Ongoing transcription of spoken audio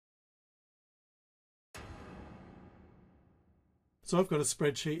So I've got a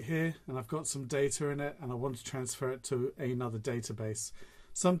spreadsheet here and I've got some data in it and I want to transfer it to another database.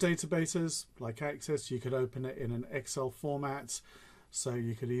 Some databases, like Access, you could open it in an Excel format, so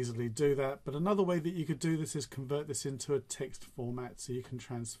you could easily do that. But another way that you could do this is convert this into a text format so you can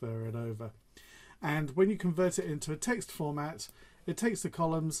transfer it over. And when you convert it into a text format, it takes the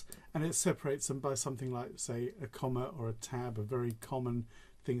columns and it separates them by something like, say, a comma or a tab, are very common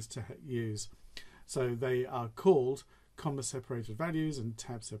things to use. So they are called comma separated values and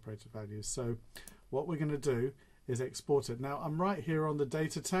tab separated values. So what we're going to do is export it. Now I'm right here on the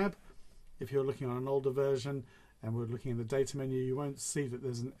data tab. If you're looking on an older version and we're looking in the data menu, you won't see that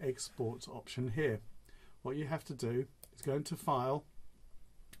there's an export option here. What you have to do is go into File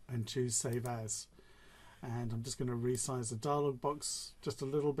and choose Save As. And I'm just going to resize the dialog box just a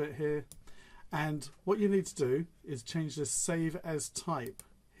little bit here. And what you need to do is change this Save As type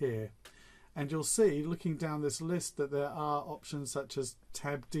here. And you'll see, looking down this list, that there are options such as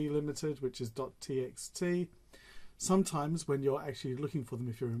tab delimited, which is .txt. Sometimes when you're actually looking for them,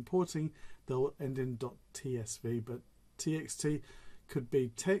 if you're importing, they'll end in .tsv, but txt could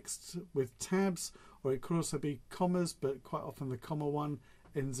be text with tabs, or it could also be commas, but quite often the comma one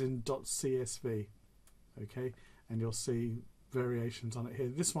ends in .csv. Okay, and you'll see variations on it here.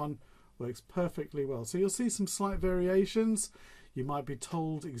 This one works perfectly well. So you'll see some slight variations. You might be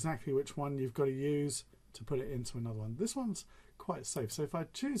told exactly which one you've got to use to put it into another one. This one's quite safe. So if I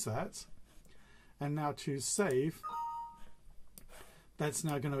choose that and now choose Save, that's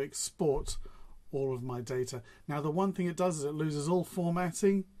now going to export all of my data. Now the one thing it does is it loses all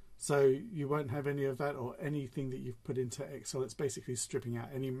formatting, so you won't have any of that or anything that you've put into Excel. It's basically stripping out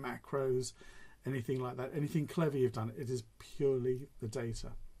any macros, anything like that, anything clever you've done. It is purely the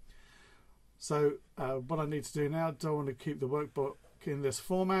data. So what I need to do now, do I want to keep the workbook in this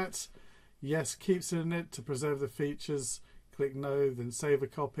format? Yes, keeps it in it to preserve the features. Click no, then save a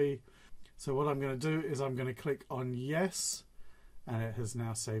copy. So what I'm going to do is I'm going to click on yes, and it has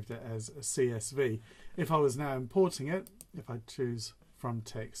now saved it as a CSV. If I was now importing it, if I choose from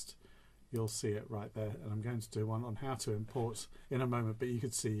text, you'll see it right there. And I'm going to do one on how to import in a moment, but you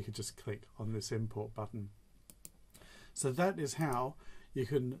could see you could just click on this import button. So that is how you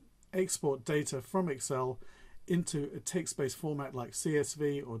can export data from Excel into a text-based format like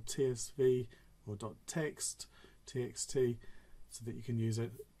CSV or TSV or .text, TXT, so that you can use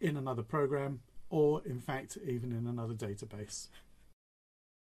it in another program or in fact even in another database.